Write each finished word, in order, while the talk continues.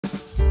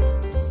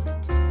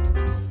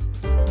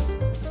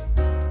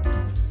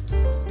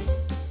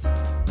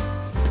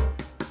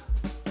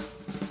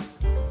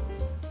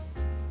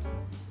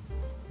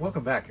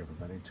Welcome back,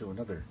 everybody, to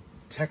another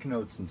Tech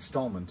Notes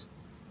installment,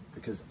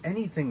 because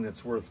anything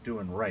that's worth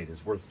doing right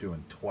is worth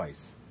doing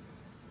twice.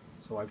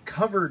 So I've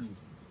covered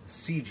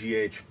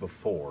CGH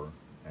before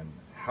and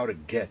how to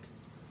get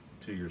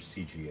to your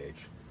CGH,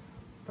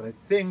 but I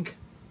think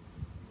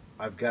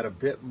I've got a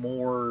bit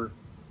more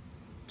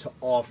to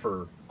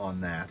offer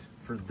on that.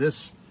 For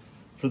this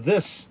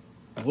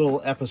little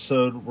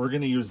episode, we're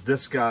going to use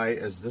this guy,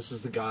 as this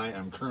is the guy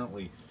I'm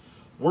currently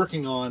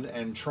working on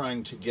and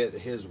trying to get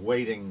his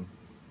weighting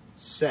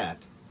set,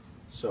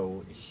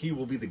 so he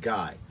will be the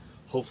guy.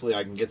 Hopefully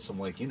I can get some,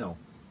 like,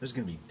 there's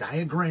going to be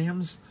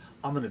diagrams.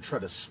 I'm going to try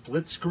to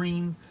split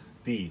screen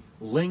the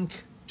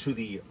link to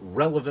the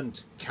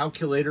relevant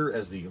calculator,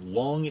 as the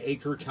long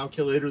acre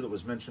calculator that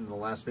was mentioned in the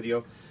last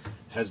video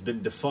has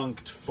been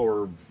defunct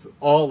for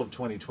all of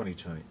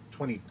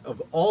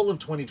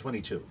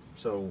 2022.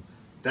 So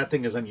that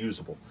thing is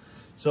unusable.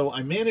 So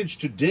I managed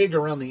to dig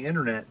around the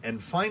internet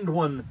and find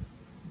one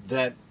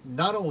that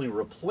not only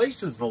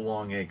replaces the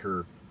long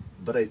acre,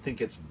 but I think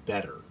it's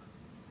better.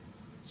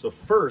 So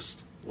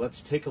first,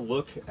 let's take a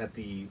look at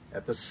the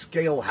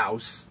scale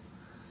house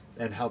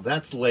and how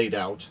that's laid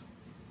out,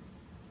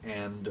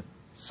 and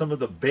some of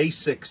the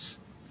basics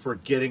for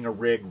getting a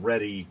rig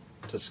ready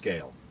to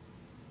scale.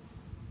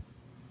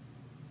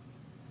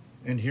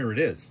 And here it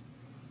is.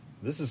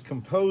 This is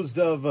composed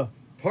of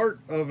part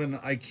of an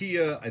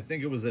IKEA, I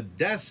think it was a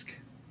desk.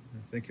 I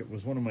think it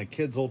was one of my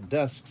kids' old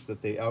desks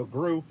that they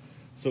outgrew.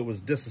 So it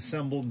was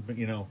disassembled, but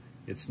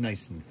it's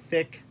nice and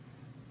thick.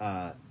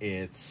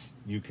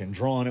 You can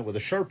draw on it with a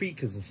Sharpie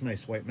because it's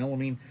nice white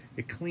melamine.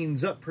 It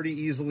cleans up pretty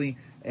easily,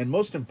 and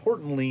most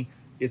importantly,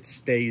 it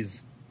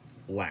stays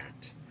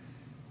flat.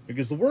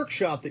 Because the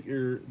workshop that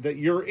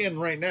you're in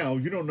right now,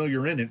 you don't know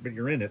you're in it, but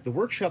you're in it. The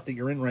workshop that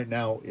you're in right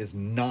now is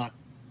not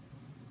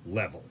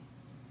level.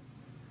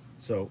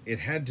 So it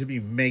had to be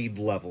made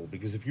level,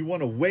 because if you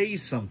want to weigh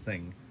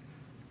something,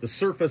 the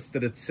surface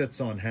that it sits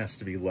on has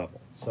to be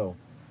level. So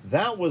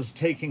that was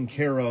taken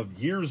care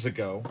of years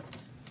ago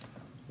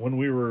when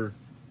we were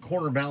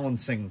corner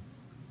balancing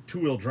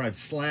two-wheel drive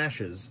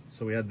slashes.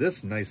 So we had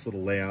this nice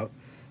little layout,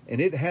 and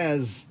it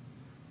has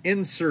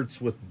inserts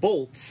with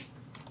bolts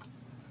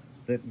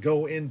that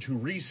go into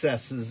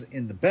recesses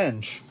in the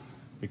bench,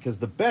 because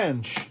the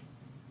bench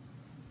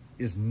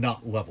is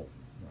not level.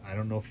 I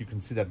don't know if you can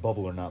see that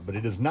bubble or not, but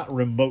it is not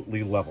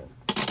remotely level.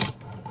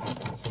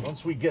 So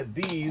once we get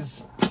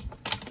these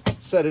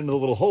set into the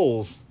little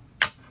holes,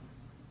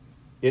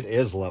 it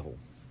is level.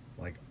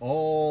 Like,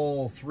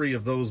 all three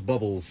of those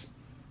bubbles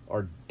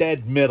are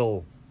dead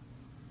middle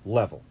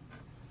level.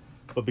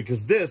 But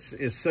because this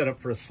is set up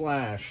for a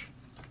slash,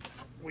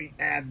 we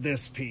add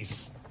this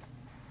piece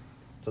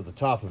to the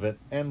top of it,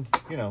 and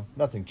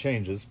nothing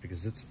changes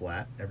because it's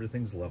flat,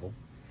 everything's level.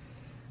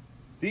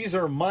 These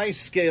are my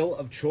scale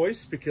of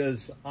choice,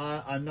 because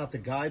I'm not the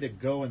guy to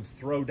go and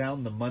throw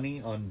down the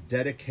money on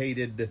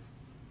dedicated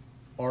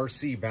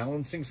RC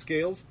balancing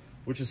scales,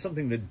 which is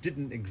something that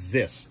didn't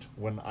exist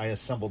when I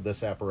assembled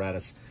this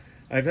apparatus.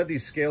 I've had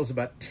these scales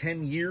about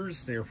 10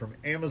 years. They're from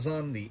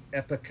Amazon, the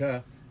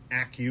Epica,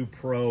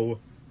 AccuPro,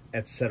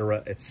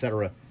 etc.,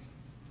 etc.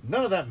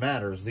 None of that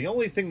matters. The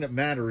only thing that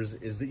matters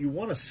is that you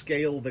want a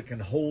scale that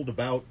can hold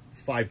about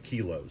 5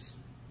 kilos,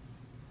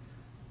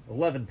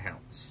 11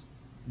 pounds.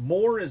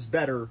 More is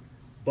better,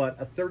 but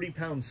a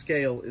 30-pound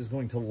scale is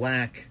going to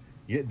lack.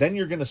 Then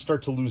you're going to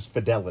start to lose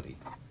fidelity.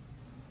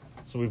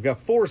 So we've got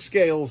 4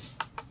 scales.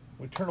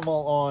 We turn them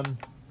all on.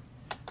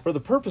 For the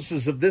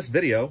purposes of this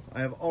video,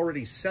 I have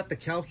already set the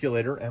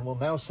calculator, and will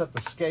now set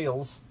the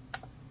scales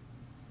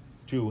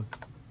to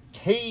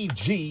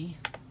kg,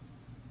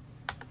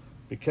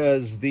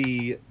 because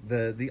the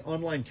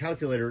online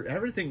calculator,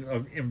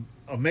 everything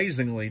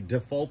amazingly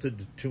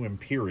defaulted to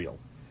imperial.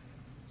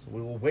 So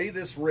we will weigh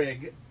this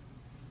rig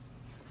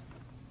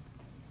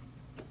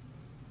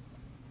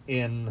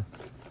in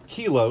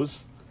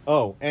kilos.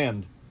 Oh,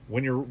 and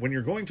when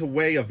you're going to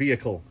weigh a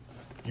vehicle,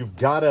 you've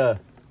got to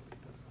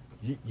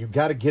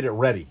get it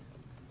ready.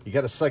 You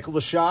got to cycle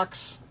the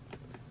shocks.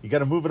 You got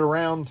to move it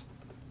around.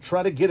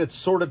 Try to get it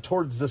sorted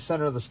towards the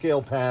center of the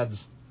scale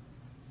pads,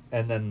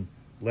 and then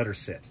let her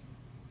sit.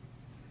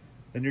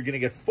 Then you're going to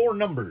get 4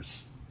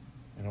 numbers,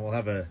 and I will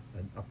have a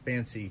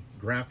fancy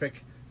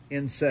graphic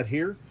inset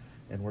here,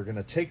 and we're going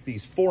to take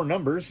these 4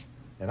 numbers,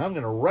 and I'm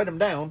going to write them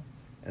down,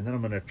 and then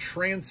I'm going to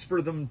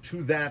transfer them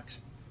to that.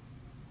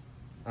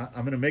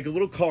 I'm going to make a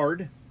little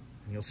card,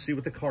 and you'll see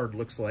what the card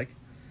looks like.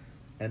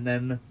 And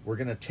then we're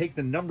going to take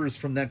the numbers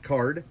from that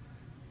card,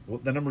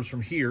 the numbers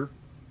from here,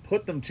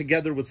 put them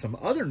together with some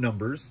other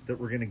numbers that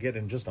we're going to get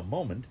in just a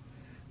moment.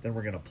 Then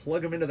we're going to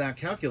plug them into that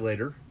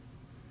calculator,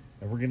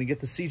 and we're going to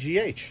get the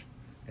CGH.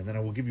 And then I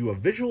will give you a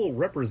visual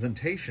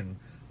representation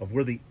of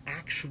where the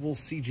actual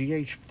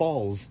CGH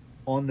falls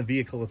on the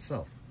vehicle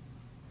itself.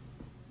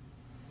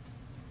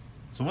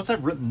 So once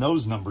I've written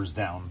those numbers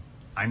down,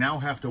 I now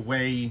have to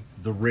weigh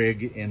the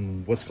rig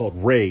in what's called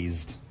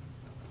raised.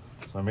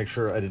 So I make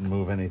sure I didn't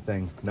move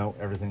anything. No,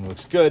 everything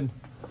looks good.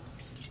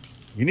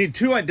 You need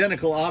 2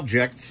 identical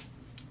objects.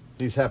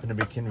 These happen to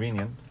be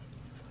convenient.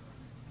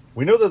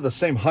 We know they're the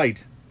same height,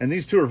 and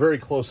these two are very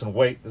close in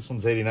weight. This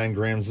one's 89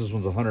 grams, this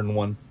one's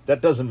 101.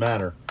 That doesn't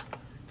matter,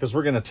 because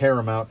we're going to tear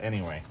them out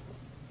anyway.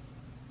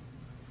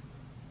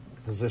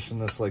 Position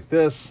this like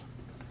this.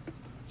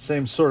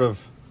 Same sort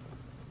of,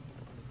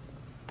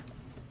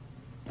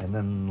 and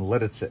then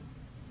let it sit.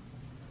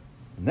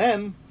 And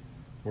then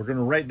we're going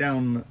to write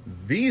down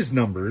these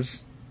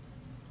numbers.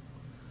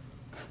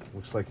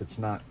 Looks like it's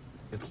not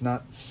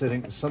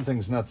sitting.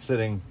 Something's not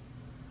sitting.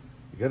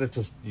 You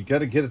got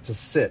to get it to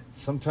sit.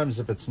 Sometimes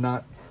if it's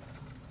not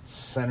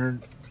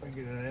centered,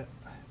 and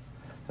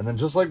then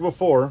just like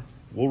before,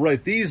 we'll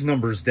write these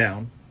numbers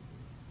down.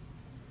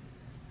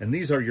 And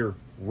these are your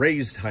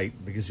raised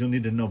height, because you'll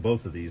need to know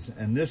both of these.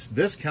 And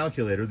this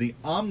calculator, the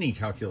Omni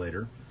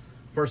calculator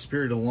for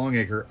Superior to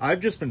Longacre, I've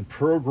just been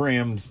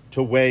programmed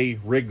to weigh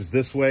rigs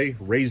this way,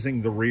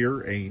 raising the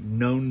rear a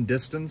known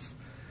distance.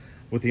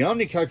 With the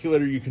Omni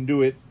calculator, you can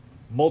do it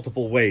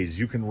multiple ways.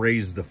 You can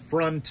raise the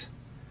front.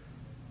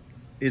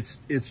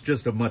 It's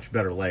just a much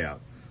better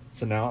layout.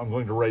 So now I'm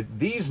going to write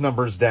these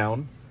numbers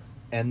down,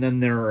 and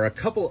then there are a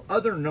couple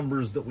other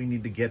numbers that we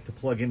need to get to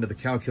plug into the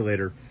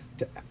calculator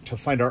to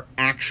find our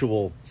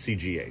actual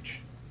CGH.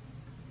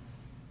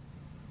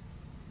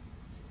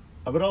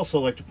 I would also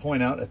like to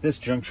point out at this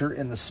juncture,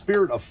 in the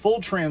spirit of full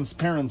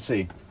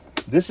transparency,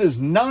 this is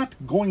not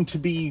going to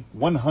be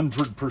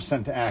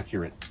 100%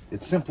 accurate.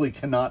 It simply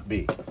cannot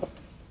be.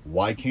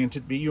 Why can't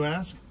it be, you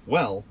ask?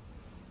 Well,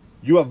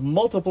 you have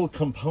multiple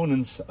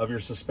components of your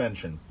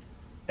suspension,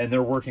 and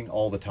they're working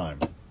all the time.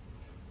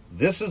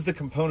 This is the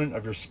component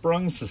of your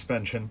sprung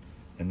suspension,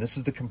 and this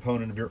is the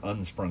component of your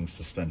unsprung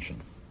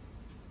suspension.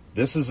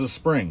 This is a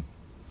spring.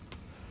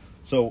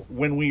 So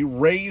when we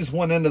raise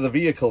one end of the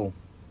vehicle,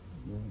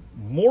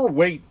 more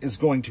weight is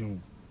going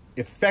to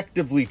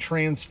effectively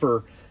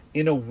transfer.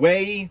 In a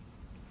way,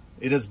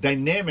 it is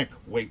dynamic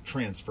weight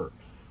transfer.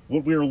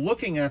 What we're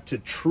looking at to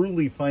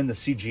truly find the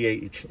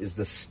CGH is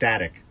the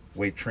static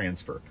weight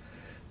transfer.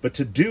 But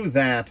to do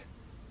that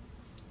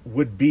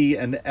would be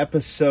an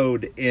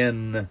episode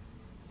in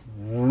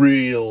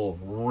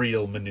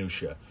real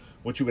minutia.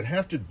 What you would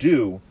have to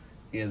do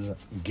is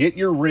get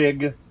your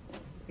rig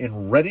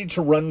in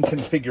ready-to-run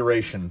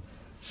configuration,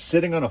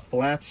 sitting on a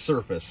flat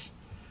surface.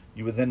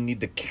 You would then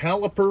need to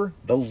caliper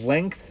the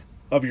length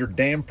of your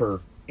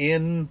damper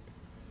in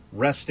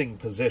resting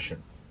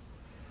position.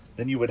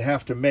 Then you would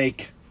have to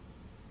make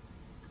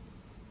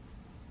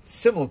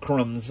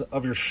simulacrums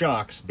of your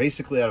shocks,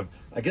 basically out of,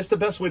 I guess the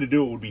best way to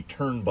do it would be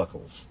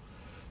turnbuckles.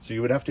 So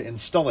you would have to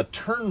install a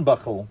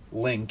turnbuckle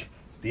link,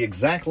 the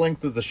exact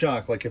length of the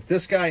shock. Like if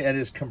this guy at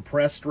his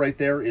compressed right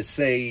there is,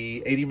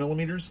 say, 80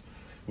 millimeters,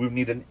 we would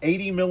need an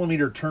 80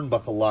 millimeter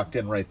turnbuckle locked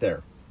in right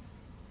there.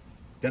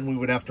 Then we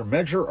would have to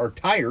measure our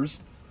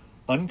tires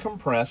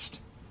uncompressed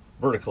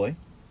vertically,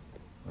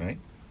 right?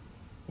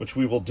 Which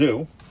we will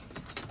do.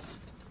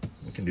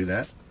 We can do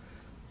that.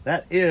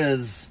 That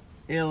is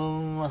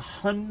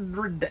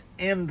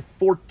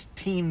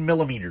 114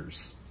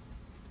 millimeters.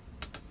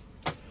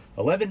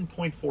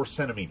 11.4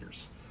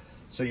 centimeters.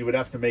 So you would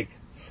have to make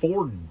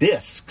 4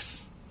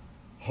 discs,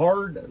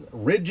 hard,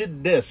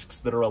 rigid discs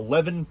that are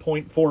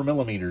 11.4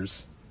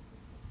 millimeters.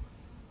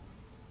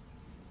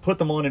 Put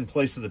them on in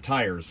place of the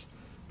tires,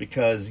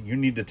 because you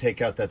need to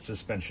take out that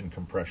suspension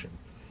compression.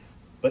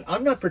 But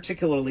I'm not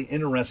particularly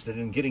interested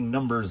in getting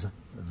numbers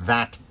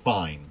that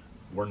fine.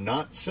 We're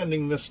not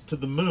sending this to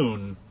the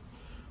moon.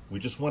 We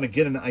just want to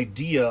get an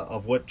idea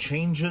of what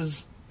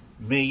changes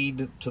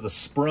made to the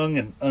sprung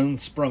and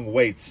unsprung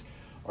weights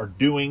are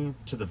doing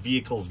to the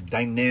vehicle's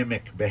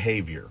dynamic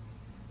behavior.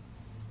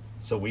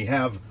 So we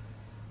have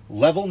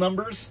level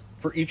numbers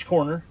for each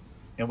corner,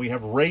 and we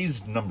have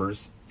raised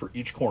numbers for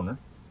each corner.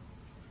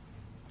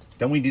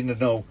 Then we need to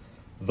know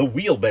the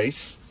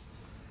wheelbase,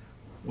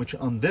 which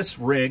on this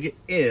rig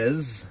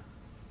is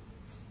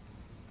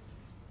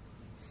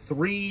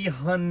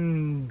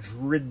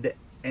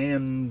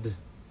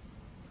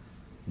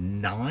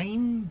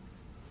 309?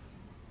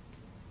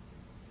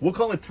 We'll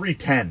call it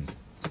 310.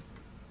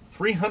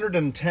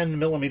 310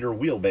 millimeter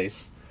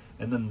wheelbase.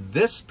 And then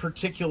this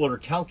particular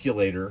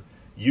calculator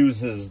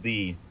uses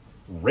the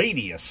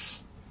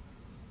radius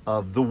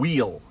of the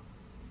wheel.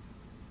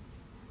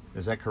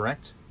 Is that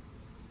correct?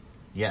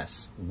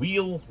 Yes,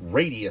 wheel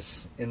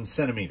radius in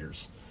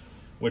centimeters.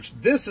 Which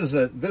this is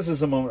a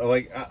moment,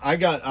 like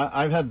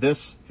I've had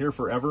this here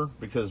forever,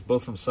 because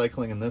both from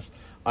cycling and this,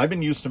 I've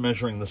been used to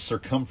measuring the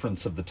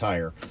circumference of the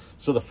tire.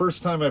 So the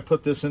first time I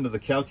put this into the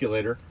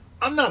calculator,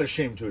 I'm not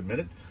ashamed to admit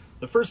it,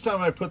 the first time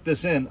I put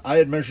this in, I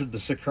had measured the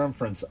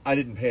circumference. I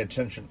didn't pay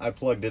attention. I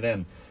plugged it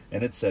in,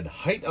 and it said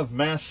height of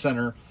mass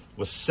center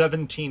was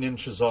 17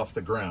 inches off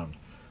the ground.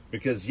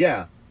 Because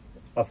yeah,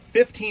 a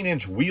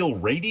 15-inch wheel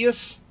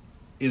radius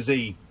is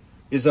a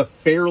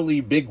fairly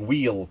big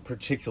wheel,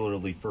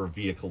 particularly for a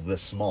vehicle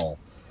this small.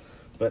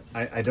 But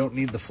I don't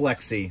need the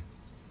flexi,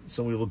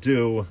 so we will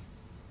do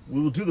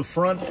the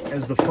front,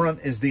 as the front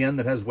is the end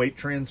that has weight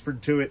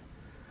transferred to it.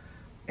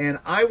 And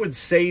I would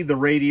say the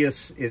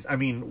radius is, I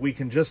mean, we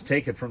can just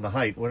take it from the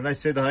height. What did I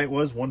say the height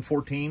was?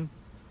 114?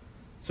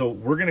 So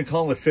we're going to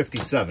call it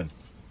 57.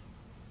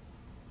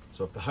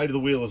 So if the height of the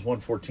wheel is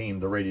 114,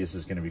 the radius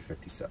is going to be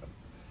 57.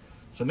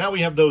 So now we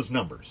have those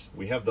numbers.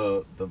 We have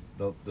the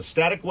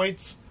static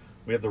weights,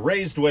 we have the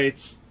raised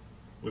weights,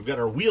 we've got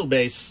our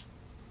wheelbase,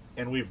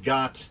 and we've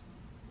got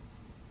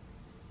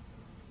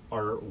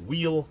our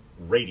wheel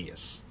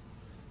radius.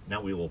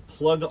 Now we will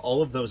plug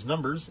all of those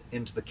numbers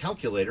into the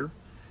calculator,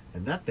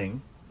 and that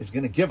thing is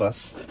going to give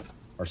us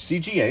our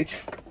CGH.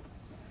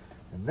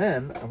 And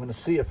then I'm going to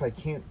see if I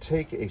can't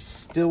take a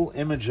still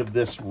image of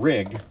this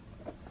rig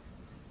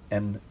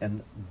and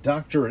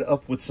doctor it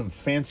up with some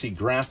fancy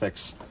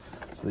graphics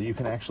so that you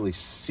can actually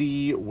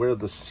see where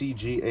the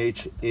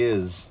CGH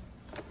is.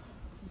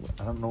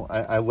 I don't know.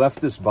 I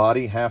left this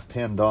body half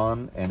pinned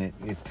on, and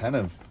it kind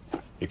of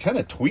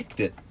tweaked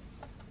it.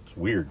 It's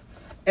weird.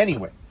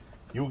 Anyway,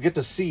 you will get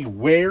to see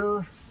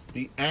where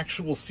the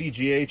actual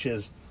CGH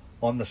is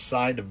on the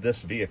side of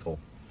this vehicle.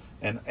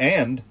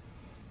 And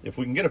if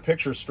we can get a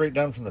picture straight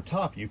down from the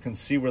top, you can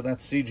see where that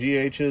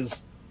CGH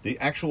is, the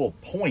actual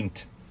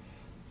point.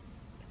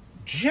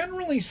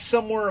 Generally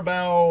somewhere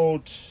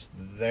about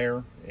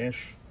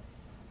there-ish.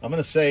 I'm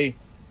going to say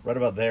right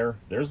about there.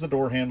 There's the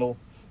door handle.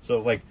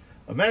 So, like,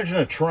 imagine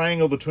a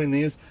triangle between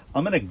these.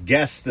 I'm going to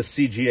guess the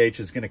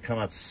CGH is going to come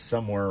out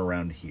somewhere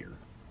around here,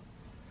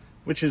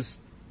 which is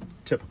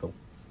typical.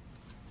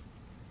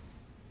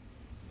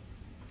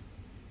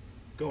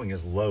 Going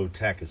as low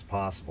tech as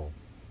possible.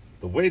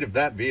 The weight of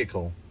that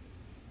vehicle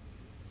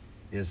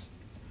is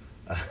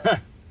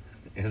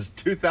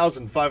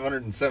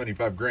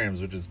 2,575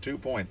 grams, which is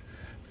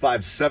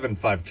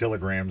 2.575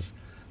 kilograms.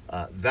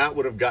 That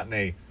would have gotten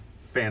a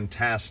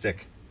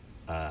fantastic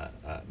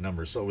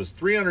number. So it was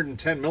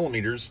 310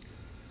 millimeters,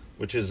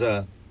 which is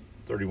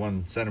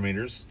 31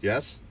 centimeters,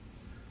 yes.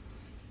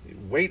 The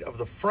weight of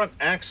the front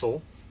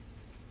axle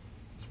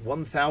is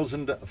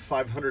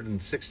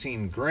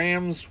 1,516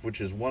 grams,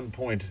 which is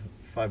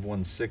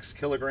 1.516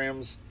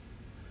 kilograms.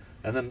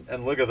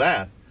 And look at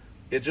that.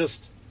 It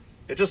just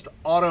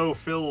auto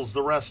fills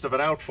the rest of it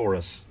out for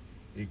us.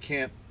 You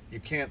can't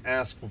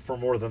ask for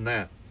more than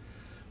that.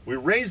 We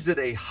raised it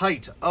a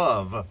height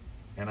of,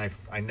 and I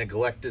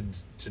neglected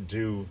to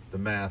do the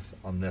math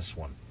on this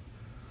one.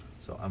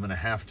 So I'm going to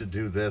have to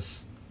do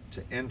this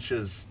to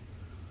inches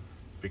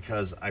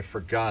because I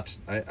forgot.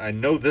 I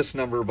know this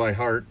number by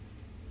heart,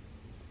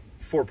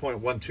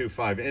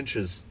 4.125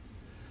 inches.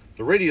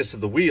 The radius of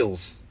the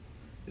wheels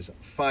is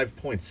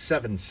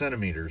 5.7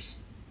 centimeters.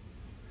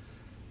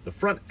 The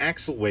front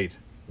axle weight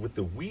with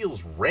the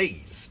wheels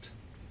raised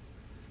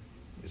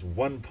is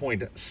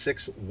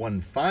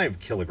 1.615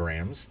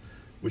 kilograms,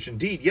 which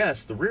indeed,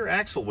 yes, the rear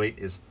axle weight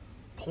is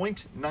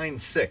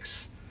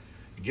 0.96,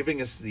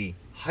 giving us the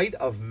height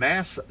of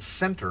mass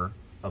center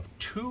of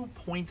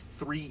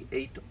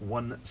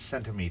 2.381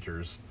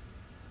 centimeters.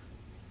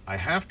 I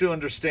have to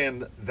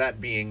understand that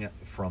being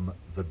from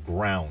the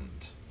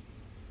ground.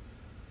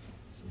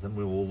 So then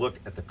we will look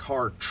at the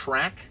car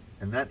track,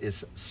 and that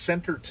is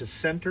center to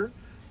center.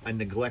 I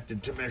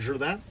neglected to measure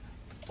that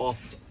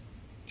off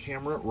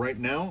camera right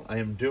now. I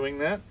am doing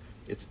that.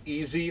 It's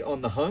easy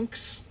on the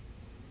hunks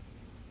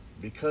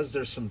because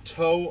there's some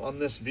toe on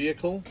this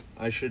vehicle.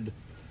 I should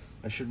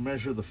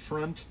measure the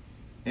front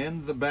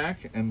and the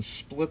back and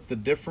split the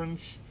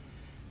difference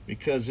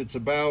because it's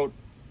about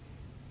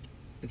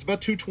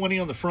 220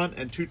 on the front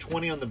and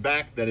 220 on the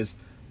back. That is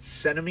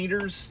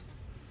centimeters.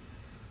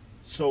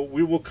 So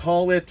we will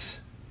call it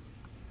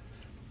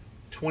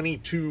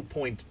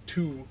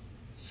 22.2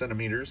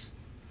 centimeters.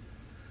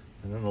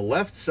 And then the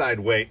left side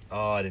weight,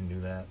 oh, I didn't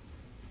do that.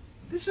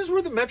 This is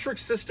where the metric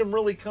system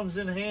really comes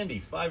in handy.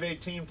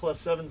 518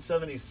 plus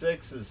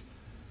 776 is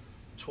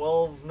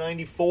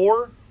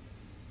 1294.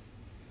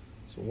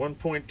 So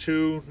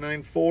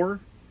 1.294.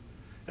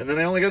 And then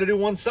I only got to do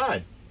one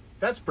side.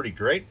 That's pretty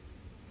great.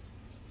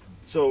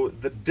 So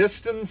the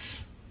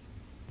distance,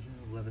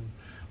 11.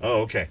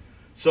 Oh, okay.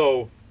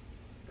 So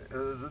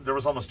there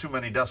was almost too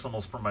many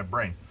decimals for my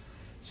brain.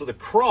 So the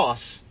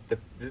cross,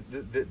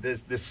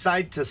 the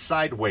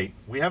side-to-side weight,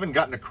 we haven't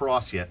gotten to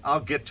cross yet. I'll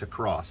get to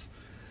cross.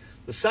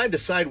 The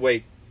side-to-side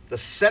weight, the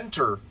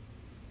center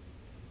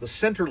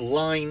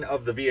line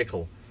of the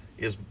vehicle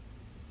is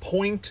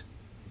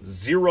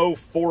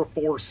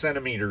 0.044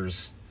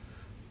 centimeters.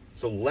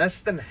 So less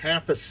than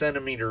half a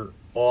centimeter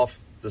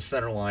off the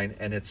center line,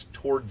 and it's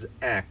towards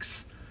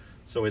X.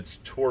 So it's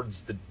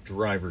towards the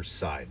driver's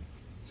side.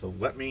 So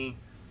let me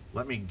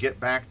get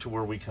back to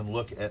where we can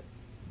look at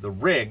the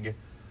rig,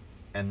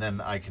 and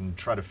then I can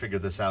try to figure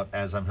this out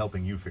as I'm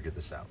helping you figure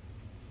this out.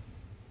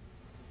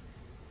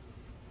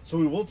 So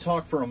we will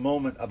talk for a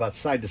moment about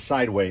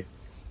side-to-side weight.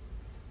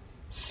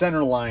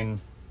 Center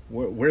line,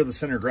 where the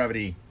center of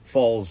gravity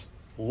falls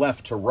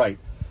left to right.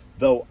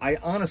 Though I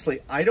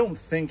don't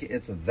think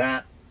it's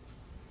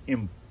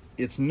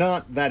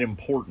not that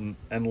important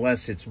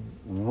unless it's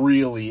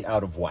really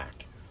out of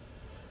whack.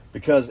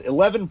 Because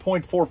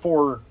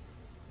 11.44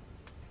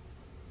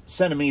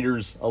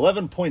 centimeters,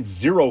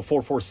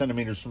 11.044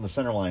 centimeters from the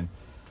center line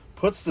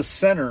puts the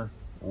center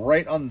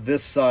right on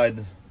this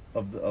side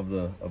of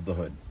the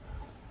hood.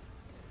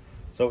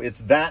 So it's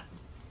that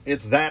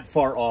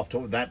far off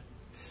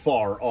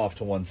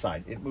to one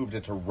side. It moved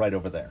it to right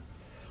over there.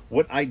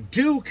 What I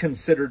do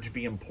consider to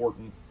be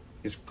important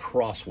is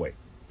cross weight.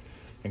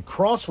 And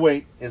cross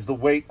weight is the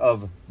weight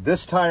of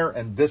this tire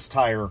and this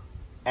tire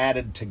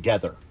added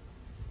together.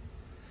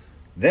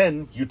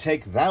 Then you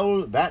take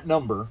that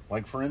number,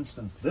 like for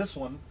instance, this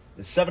one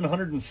is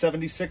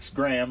 776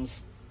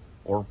 grams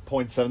or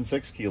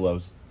 0.76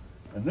 kilos.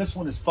 And this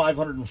one is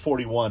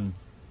 541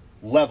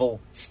 level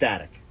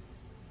static.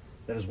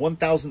 That is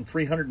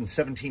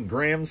 1,317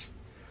 grams,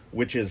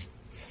 which is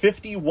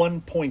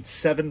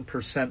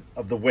 51.7%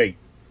 of the weight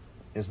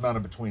is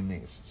mounted between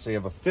these. So you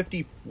have a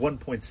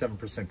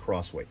 51.7%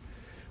 cross weight,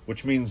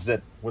 which means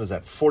that, what is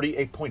that,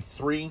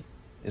 48.3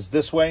 is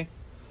this way.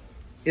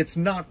 It's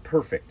not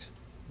perfect,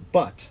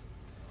 but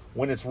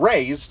when it's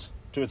raised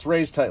to its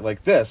raised height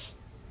like this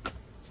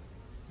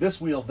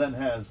wheel then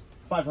has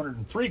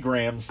 503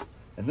 grams,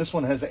 and this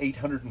one has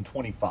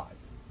 825,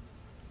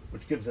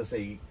 which gives us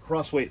a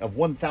cross weight of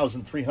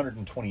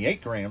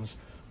 1,328 grams,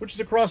 which is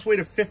a cross weight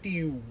of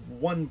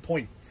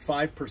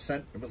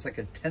 51.5%. It was like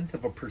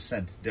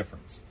 0.1%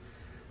 difference.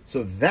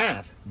 So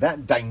that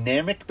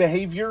dynamic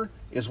behavior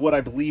is what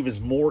I believe is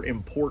more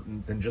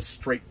important than just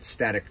straight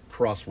static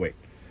cross weight.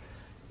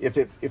 If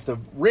the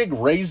rig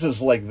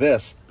raises like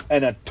this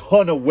and a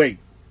ton of weight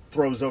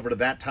throws over to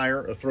that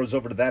tire or throws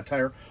over to that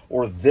tire,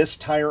 or this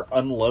tire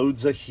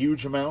unloads a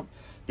huge amount,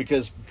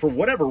 because for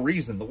whatever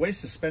reason, the way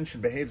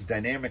suspension behaves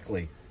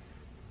dynamically,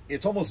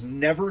 it's almost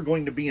never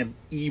going to be an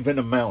even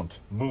amount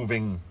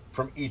moving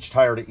from each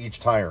tire to each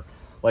tire.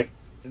 Like,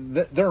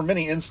 there are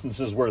many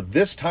instances where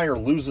this tire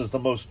loses the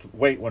most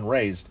weight when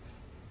raised,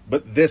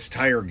 but this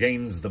tire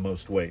gains the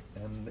most weight.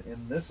 And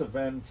in this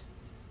event,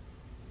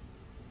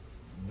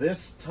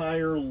 this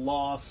tire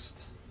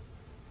lost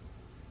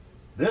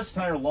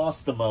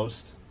the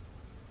most.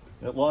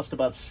 It lost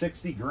about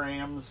 60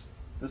 grams.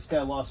 This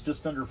guy lost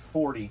just under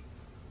 40.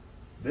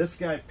 This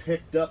guy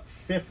picked up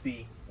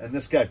 50, and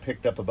this guy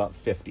picked up about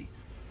 50.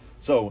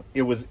 So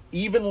it was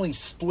evenly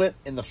split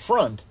in the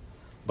front,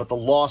 but the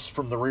loss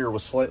from the rear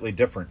was slightly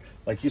different.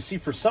 Like you see,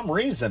 for some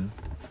reason,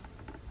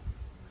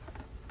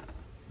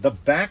 the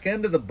back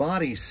end of the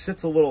body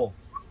sits a little,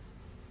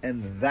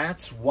 and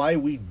that's why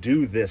we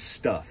do this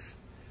stuff.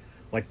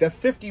 Like that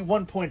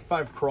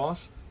 51.5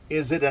 cross,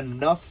 is it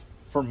enough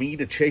for me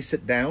to chase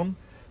it down?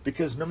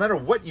 Because no matter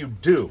what you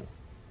do,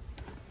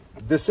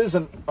 this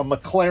isn't a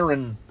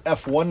McLaren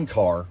F1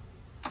 car,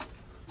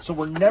 so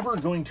we're never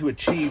going to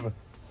achieve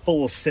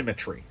full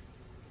symmetry.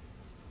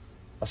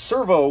 A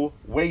servo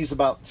weighs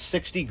about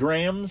 60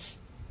 grams.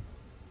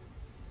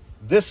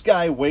 This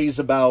guy weighs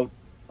about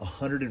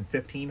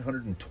 115,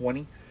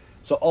 120.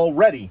 So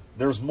already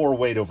there's more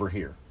weight over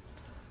here.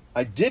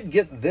 I did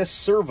get this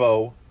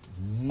servo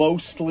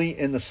mostly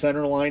in the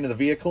center line of the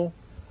vehicle,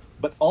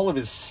 but all of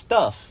his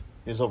stuff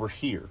is over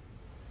here.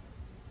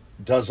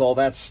 Does all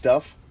that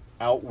stuff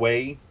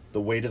outweigh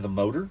the weight of the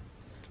motor?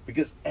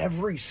 Because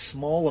every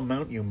small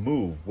amount you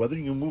move, whether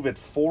you move it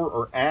fore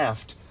or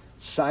aft,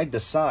 side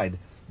to side,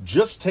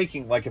 just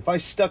taking, like if I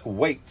stuck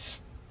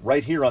weights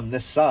right here on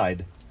this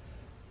side,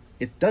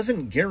 it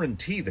doesn't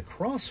guarantee the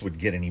cross would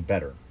get any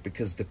better,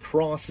 because the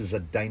cross is a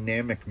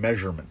dynamic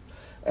measurement.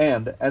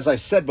 And as I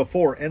said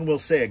before, and will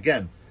say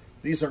again,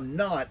 these are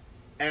not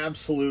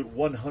absolute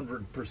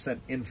 100%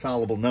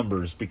 infallible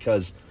numbers,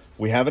 because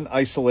we haven't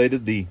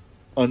isolated the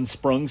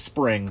unsprung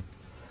spring,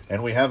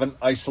 and we haven't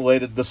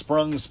isolated the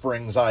sprung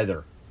springs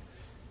either.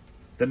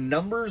 The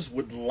numbers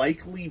would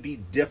likely be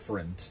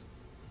different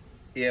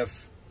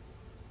if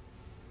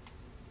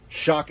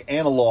shock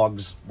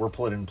analogs were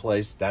put in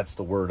place. That's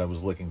the word I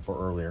was looking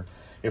for earlier.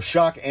 If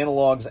shock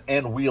analogs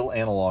and wheel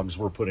analogs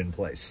were put in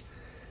place.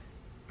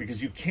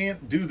 Because you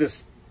can't do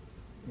this.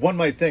 One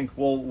might think,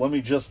 well, let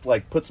me just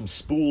like put some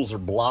spools or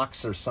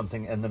blocks or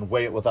something and then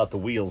weigh it without the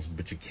wheels,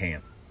 but you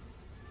can't.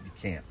 You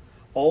can't.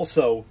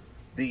 Also,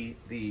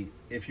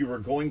 if you were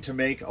going to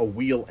make a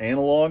wheel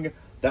analog,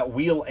 that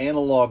wheel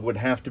analog would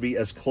have to be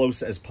as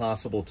close as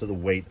possible to the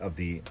weight of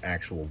the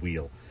actual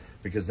wheel,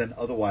 because then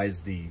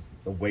otherwise the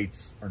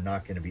weights are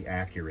not going to be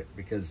accurate.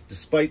 Because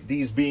despite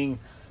these being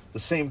the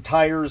same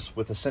tires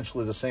with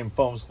essentially the same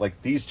foams,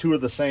 like these two are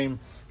the same,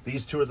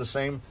 these two are the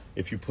same,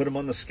 if you put them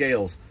on the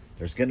scales,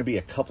 there's going to be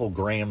a couple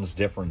grams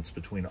difference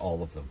between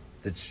all of them.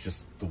 That's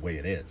just the way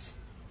it is.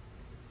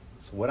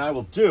 So what I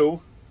will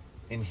do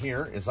in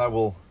here is I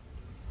will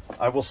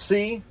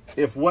see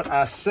if what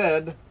I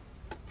said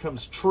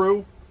comes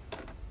true.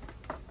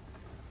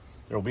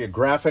 There will be a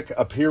graphic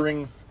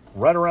appearing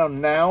right around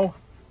now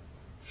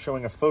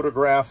showing a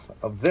photograph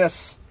of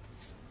this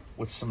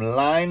with some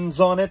lines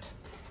on it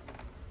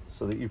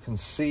so that you can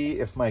see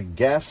if my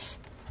guess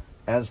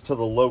as to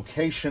the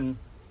location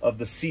of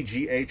the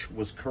CGH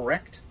was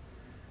correct.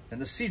 And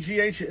the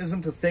CGH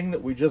isn't a thing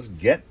that we just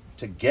get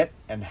to get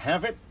and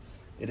have it.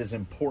 It is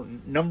an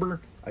important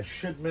number. I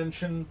should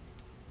mention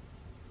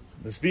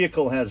this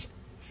vehicle has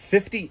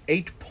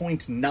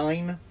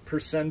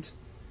 58.9%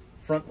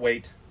 front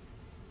weight.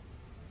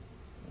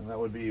 And that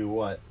would be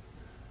what?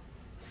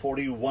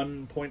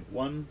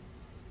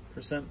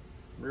 41.1%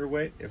 rear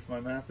weight, if my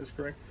math is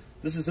correct.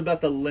 This is about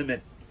the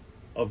limit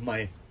of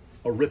my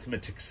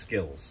arithmetic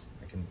skills.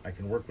 I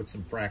can work with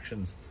some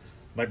fractions.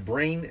 My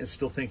brain is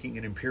still thinking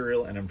in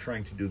imperial, and I'm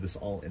trying to do this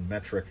all in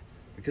metric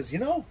because, you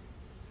know,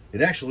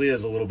 it actually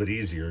is a little bit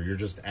easier. You're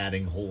just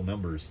adding whole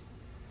numbers.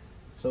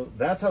 So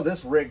that's how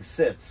this rig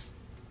sits.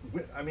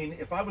 I mean,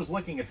 if I was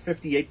looking at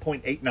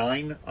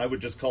 58.89, I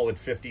would just call it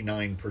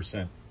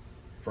 59%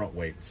 front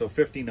weight. So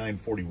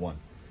 59.41.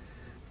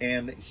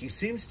 And he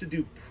seems to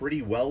do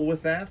pretty well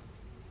with that,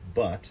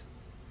 but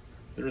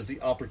there is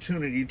the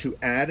opportunity to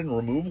add and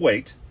remove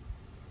weight.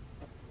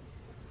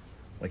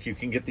 Like you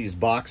can get these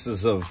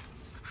boxes of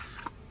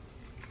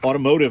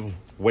automotive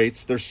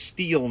weights. They're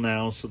steel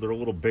now, so they're a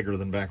little bigger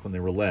than back when they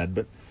were lead,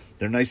 but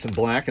they're nice and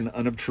black and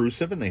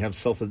unobtrusive, and they have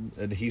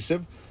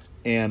self-adhesive.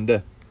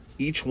 And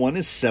each one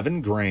is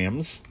 7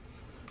 grams.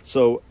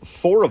 So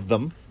 4 of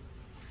them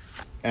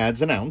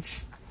adds an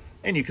ounce.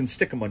 And you can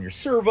stick them on your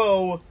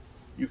servo.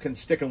 You can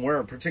stick them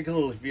where,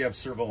 particularly if you have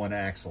servo on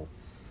axle.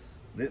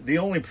 The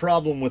only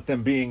problem with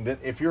them being that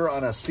if you're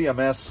on a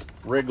CMS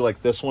rig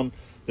like this one,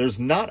 there's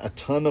not a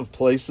ton of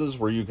places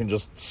where you can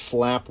just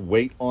slap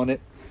weight on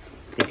it.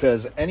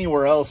 Because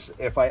anywhere else,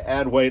 if I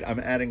add weight, I'm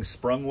adding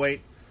sprung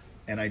weight.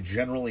 And I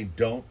generally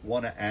don't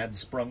want to add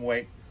sprung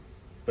weight.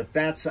 But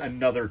that's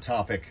another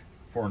topic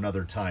for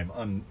another time,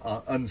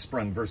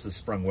 unsprung versus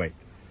sprung weight.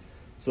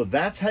 So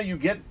that's how you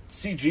get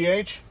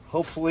CGH.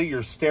 Hopefully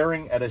you're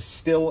staring at a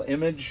still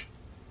image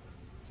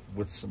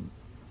with some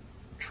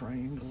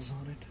triangles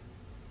on it.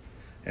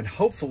 And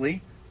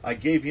hopefully I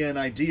gave you an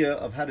idea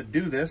of how to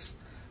do this.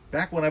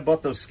 Back when I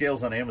bought those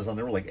scales on Amazon,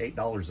 they were like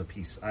 $8 a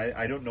piece.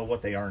 I don't know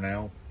what they are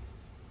now.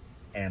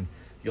 And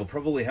you'll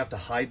probably have to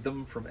hide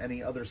them from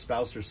any other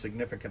spouse or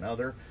significant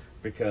other,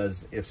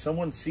 because if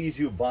someone sees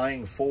you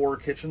buying 4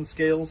 kitchen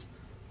scales,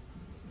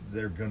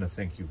 they're gonna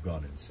think you've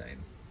gone insane.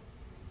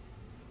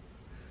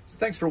 So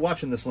thanks for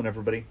watching this one,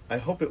 everybody. I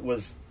hope it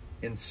was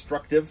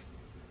instructive,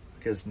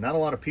 because not a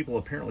lot of people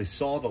apparently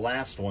saw the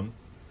last one.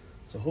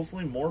 So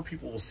hopefully more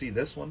people will see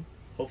this one.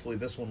 Hopefully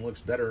this one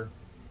looks better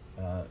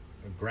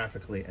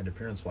graphically and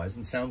appearance-wise,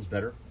 and sounds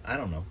better. I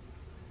don't know.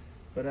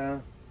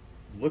 But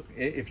look,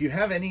 if you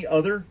have any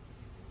other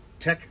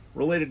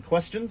tech-related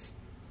questions,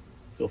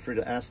 feel free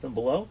to ask them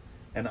below,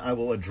 and I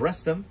will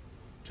address them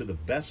to the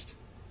best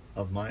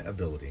of my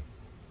ability.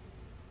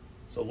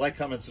 So like,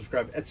 comment,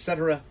 subscribe,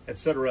 etc.,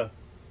 etc.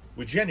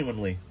 We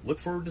genuinely look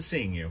forward to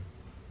seeing you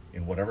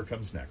in whatever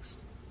comes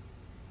next.